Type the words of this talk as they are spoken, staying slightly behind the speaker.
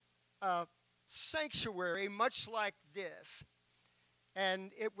a sanctuary much like this,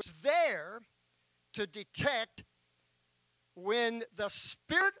 and it was there to detect when the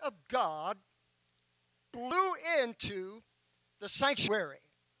Spirit of God blew into the sanctuary.